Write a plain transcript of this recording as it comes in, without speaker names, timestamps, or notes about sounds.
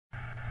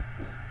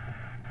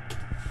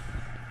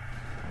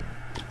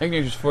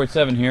Frustrates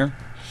here,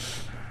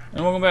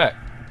 and welcome back.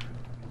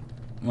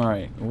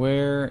 Alright,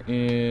 where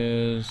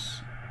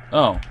is...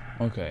 Oh,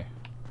 okay.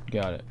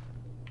 Got it.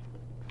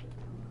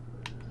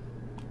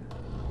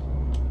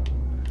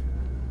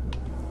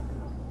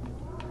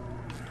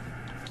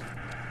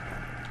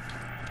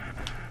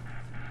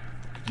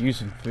 Could use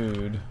some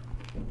food.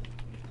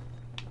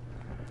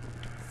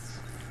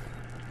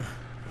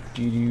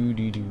 Dee-doo.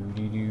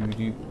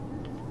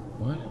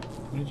 What?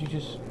 What did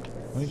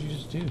you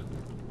just do?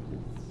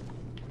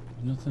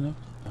 Nothing up?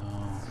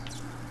 Oh.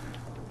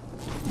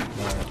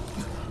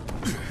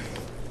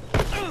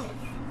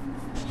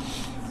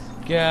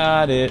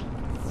 Got it.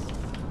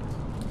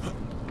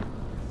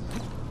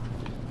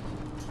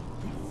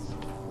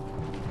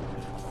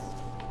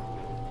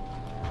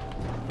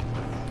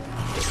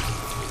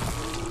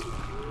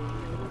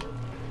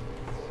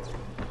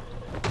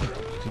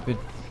 Stupid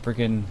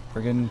friggin'.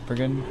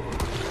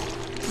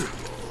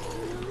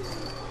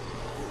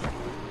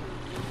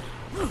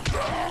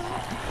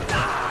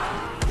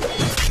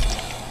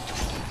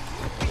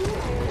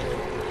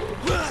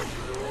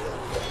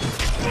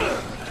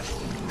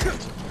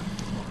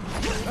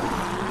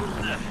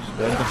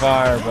 Spread the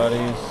fire,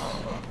 buddies.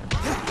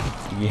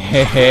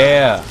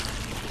 Yeah.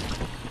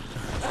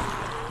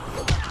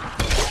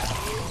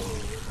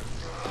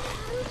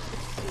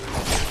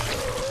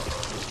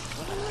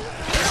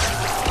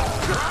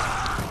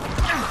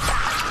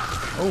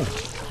 Oh,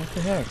 what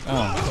the heck?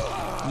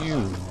 Oh, you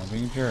are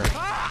being a jerk.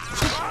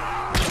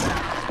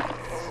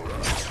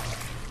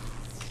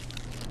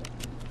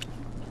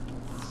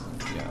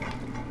 Yeah.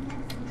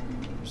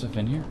 There's stuff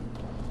in here?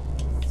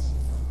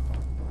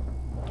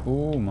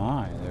 Oh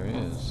my, there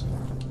is.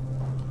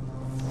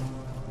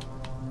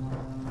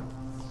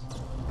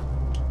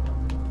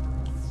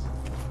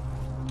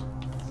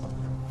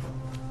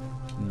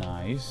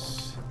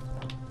 Nice.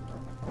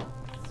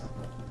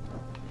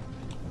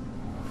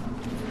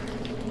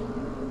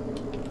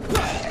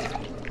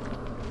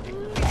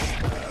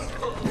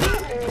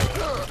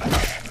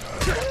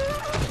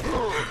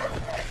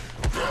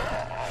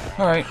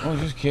 Alright, we'll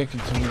just kick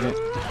until we get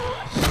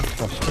so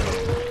frustrated.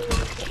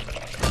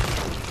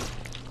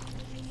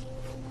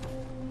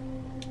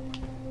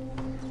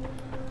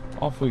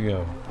 Off we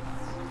go.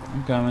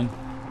 I'm coming.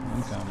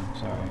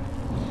 Sorry.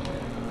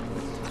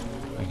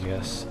 I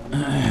guess.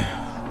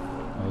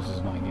 Well, this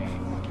is my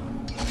game.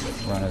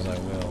 Run as I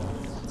will.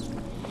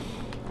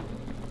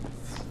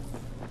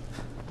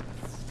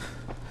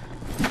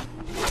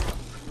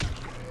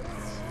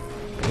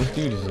 This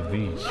dude is a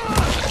beast.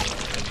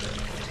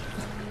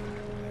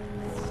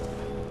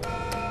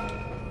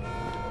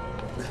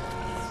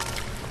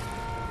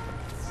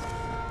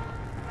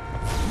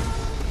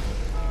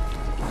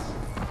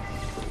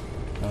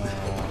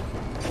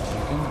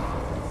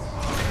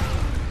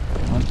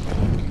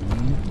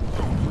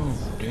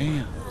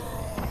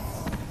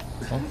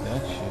 Fuck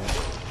that shit.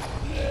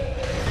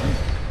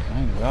 I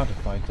ain't about to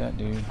fight that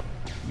dude.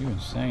 You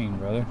insane,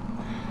 brother.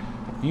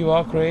 You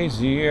are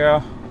crazy,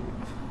 yeah.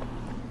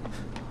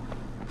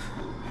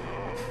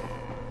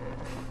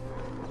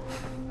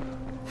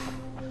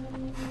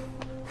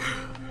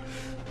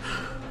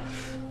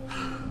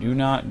 Do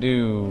not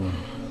do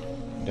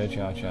the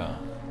cha-cha.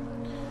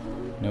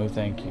 No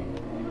thank you.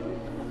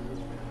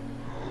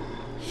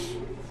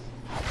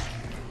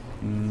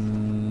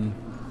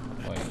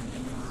 Wait.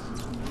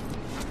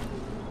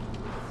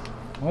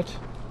 What?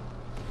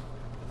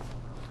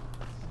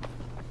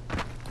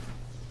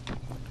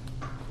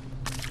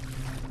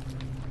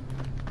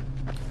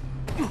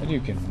 That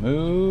you can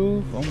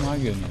move? Oh my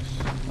goodness.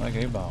 Like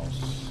a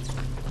boss.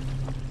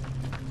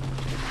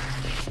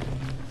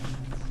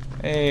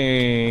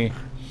 Hey.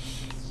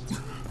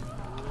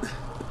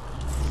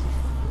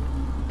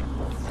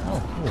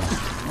 Oh, cool.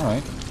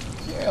 Alright.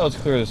 Yeah, let's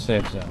clear the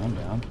safe zone. I'm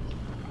down.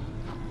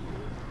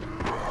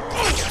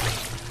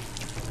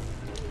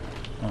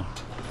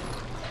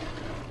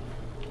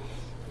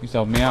 He's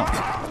helping me out.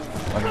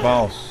 Like a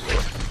boss.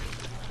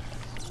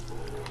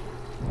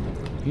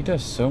 He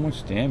does so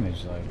much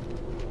damage, like.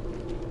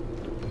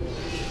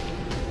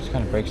 Just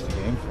kind of breaks the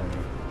game for me.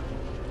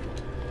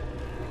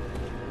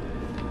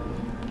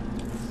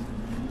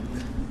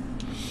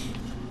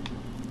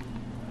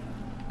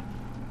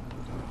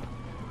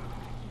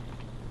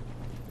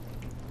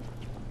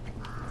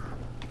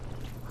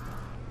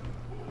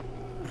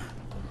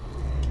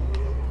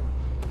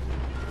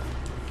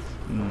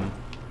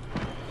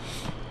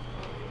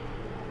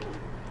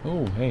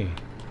 Oh, hey,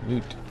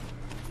 loot.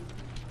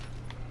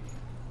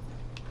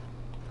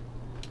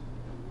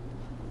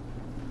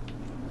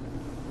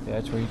 Yeah,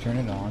 that's where you turn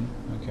it on.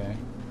 Okay.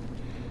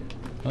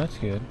 Well, that's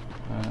good.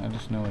 I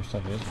just know where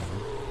stuff is now.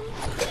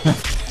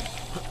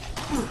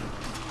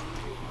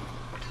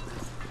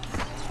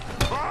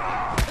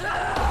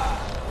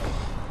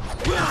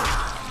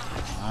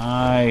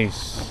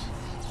 Nice.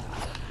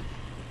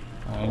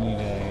 I need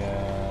a,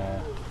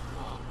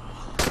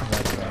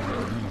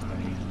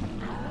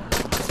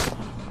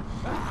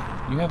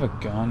 You have a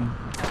gun?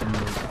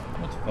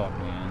 What the fuck,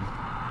 man?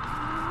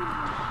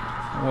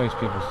 Don't waste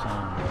people's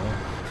time, bro.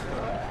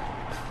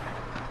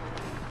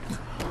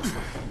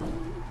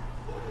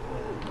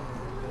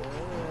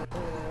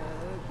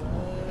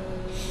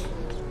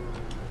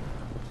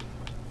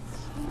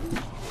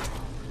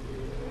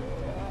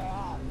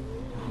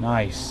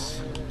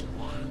 Nice.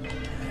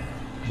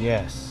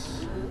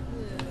 Yes.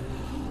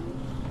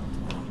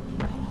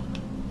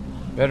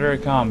 Better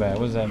at combat.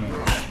 What does that mean?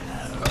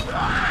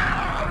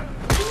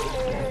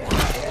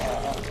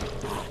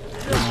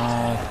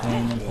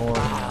 Nothing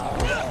important.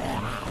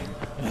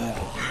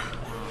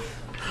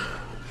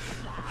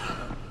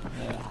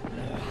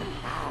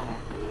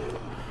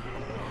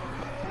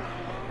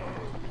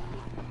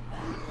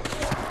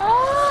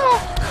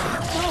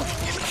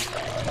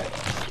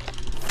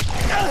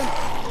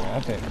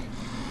 Epic.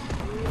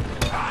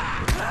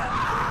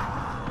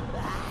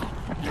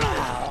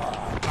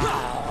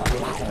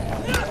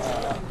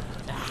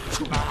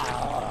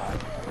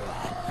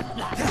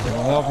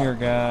 Little help here,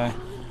 guy.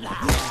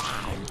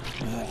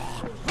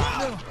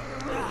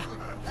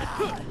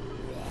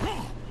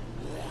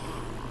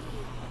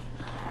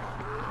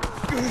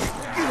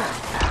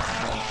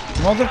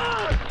 Mother.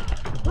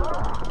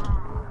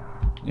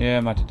 Yeah,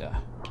 I'm about to die.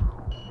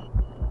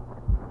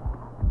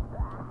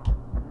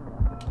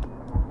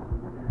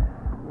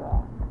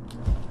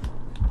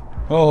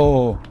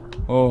 Oh,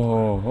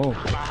 oh, oh.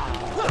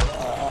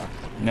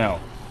 No.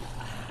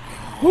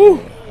 Woo!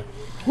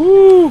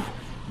 Woo!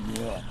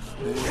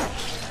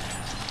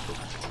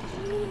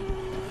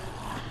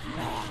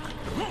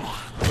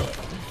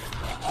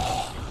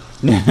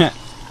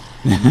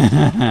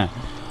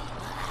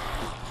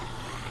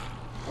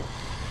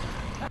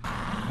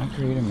 I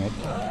create a med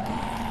kit.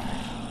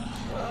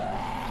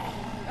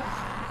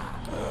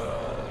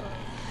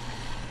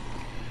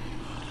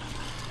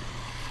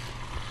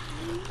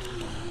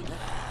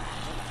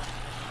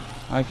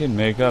 I can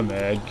make a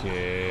med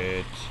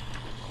kit.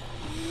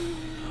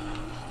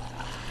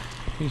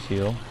 Please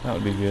heal. That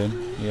would be good.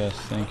 Yes,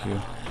 thank you.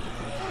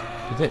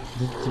 Did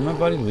my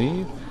buddy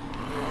leave?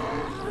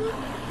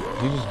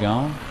 Is he just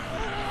gone?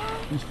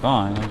 He's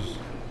fine.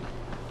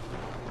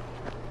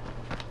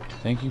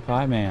 Thank you,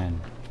 Pieman,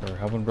 for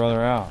helping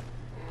brother out.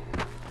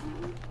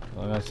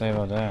 What I gotta say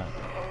about that?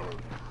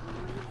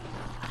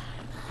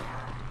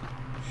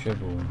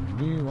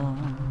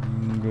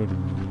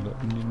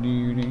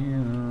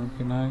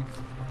 Can I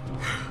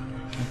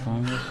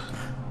find this?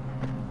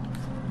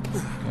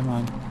 Come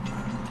on.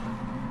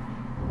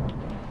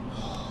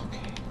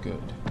 Okay,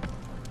 good.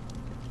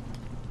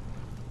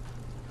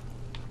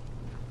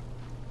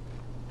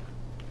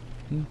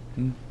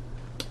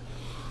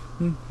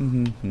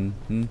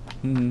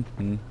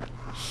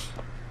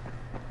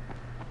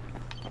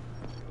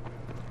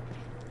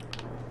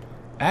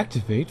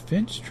 Activate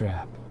fence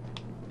trap.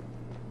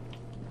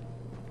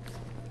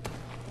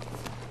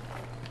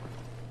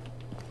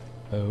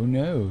 Oh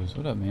noes.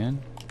 What up,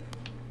 man?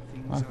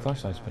 My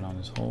flashlight's been on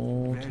this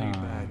whole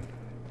time.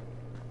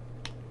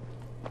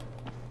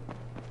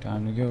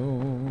 Time to go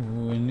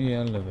in the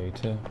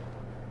elevator.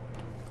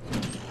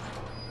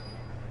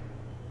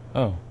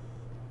 Oh.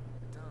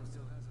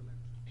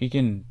 He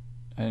can...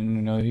 I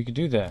didn't know he could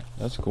do that.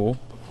 That's cool.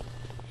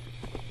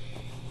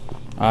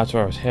 That's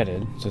where I was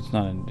headed, so it's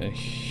not a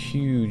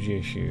huge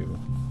issue.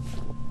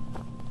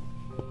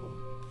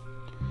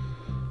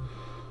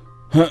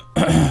 I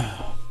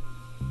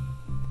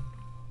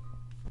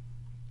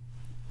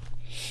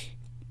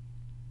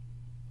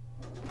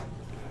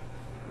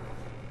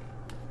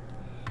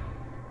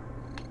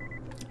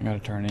gotta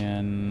turn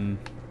in...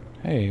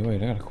 Hey,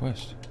 wait, I got a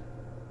quest.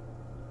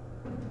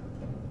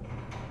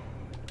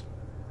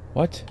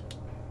 What?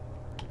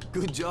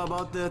 Good job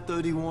out there,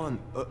 31.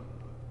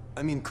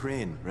 I mean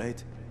Crane,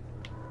 right?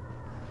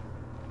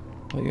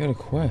 Well, you got a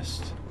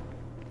quest.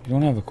 You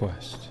don't have a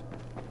quest.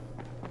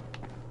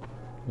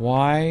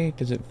 Why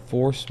does it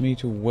force me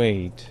to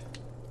wait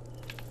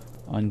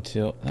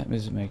until... That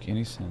doesn't make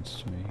any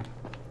sense to me.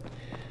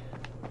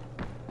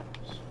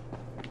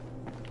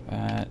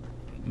 That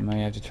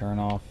may have to turn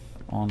off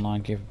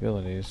online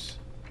capabilities.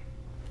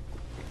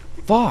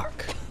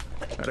 Fuck!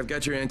 I've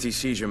got your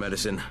anti-seizure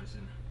medicine.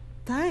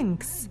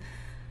 Thanks.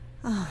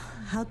 Oh,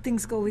 how'd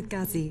things go with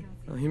Gazi?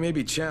 Well, he may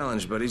be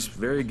challenged, but he's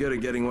very good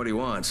at getting what he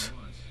wants.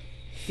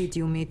 Did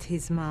you meet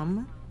his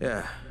mom?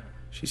 Yeah,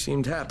 she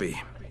seemed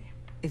happy.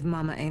 If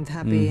Mama ain't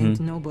happy, ain't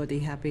nobody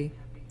happy.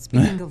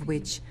 Speaking of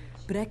which,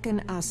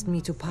 Brecken asked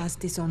me to pass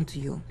this on to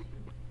you,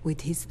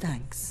 with his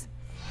thanks.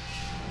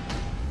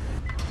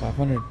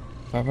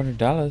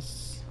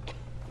 $500.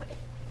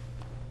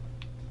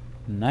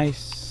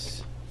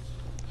 Nice.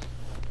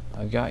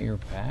 I got your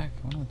back.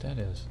 I don't know what that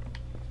is.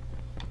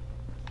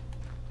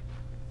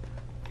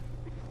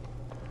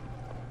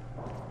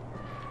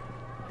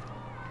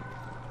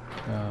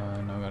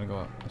 No, I gotta go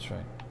up. That's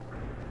right.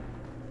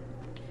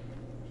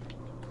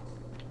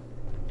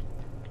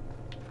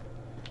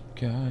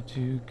 Got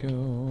to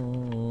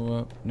go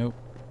up. Nope.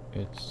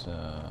 It's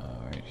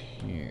right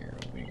here.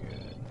 Will be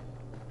good.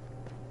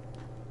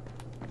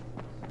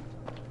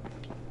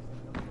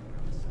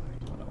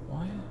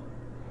 What?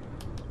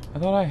 I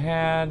thought I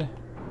had.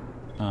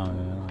 Oh, yeah, I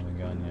don't have a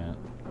gun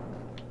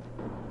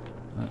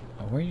yet.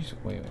 Where are you?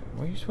 Wait.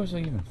 Where are you supposed to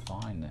even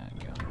find that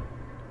gun?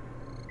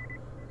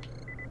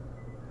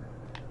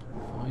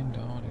 Find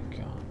out a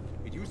gun.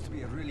 It used to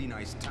be a really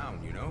nice town,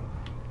 you know?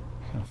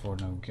 Can't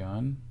afford no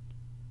gun.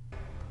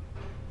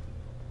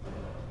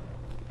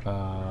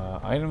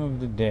 Item of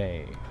the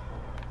day.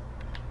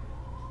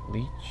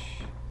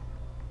 Leech?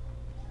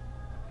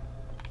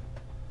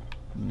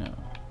 No.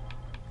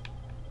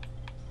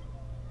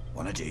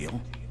 Want a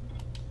deal?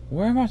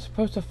 Where am I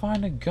supposed to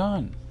find a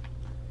gun?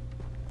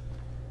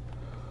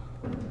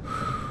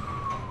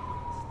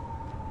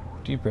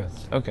 Deep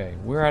breaths. Okay,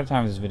 we're out of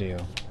time for this video.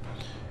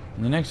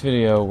 In the next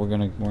video, we're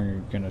gonna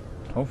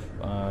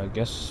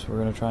guess we're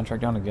gonna try and track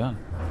down a gun.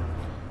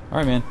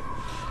 Alright, man.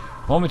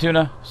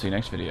 Pieman1, see you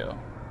next video.